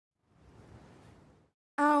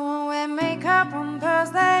up on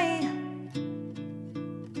Thursday.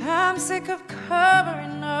 I'm sick of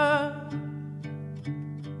covering up.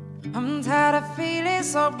 I'm tired of feeling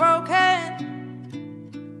so broken.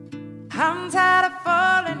 I'm tired of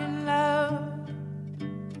falling in love.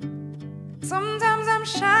 Sometimes I'm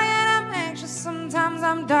shy and I'm anxious. Sometimes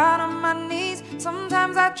I'm down on my knees.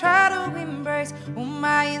 Sometimes I try to embrace all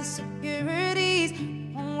my insecurities.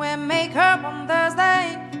 Won't wear makeup on Thursday,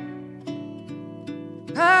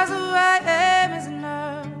 'cause who I am is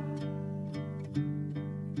enough.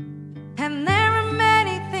 And there are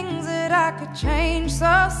many things that I could change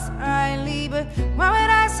so slightly, but why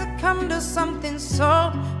would I succumb to something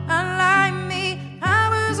so unlike me? I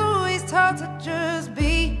was always taught to just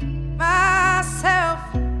be myself.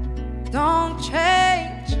 Don't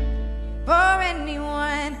change for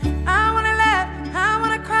anyone. I wanna laugh, I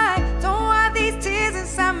wanna cry. Don't want these tears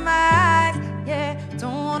inside my eyes. Yeah,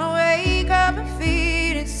 don't wanna wake up and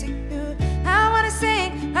feel insecure. I wanna sing,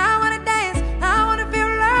 I wanna dance, I wanna feel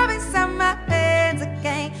love inside my hands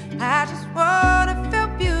again. I just wanna feel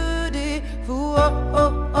beautiful. Oh,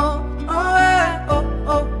 oh, oh, oh, oh,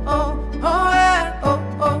 oh, oh, oh, oh,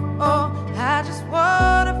 oh, oh. I just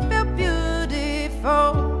wanna feel beautiful.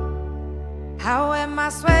 I wear my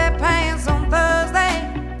sweatpants on Thursday,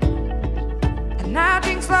 and I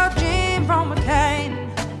drink slow gin from a can.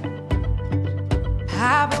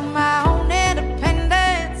 I put my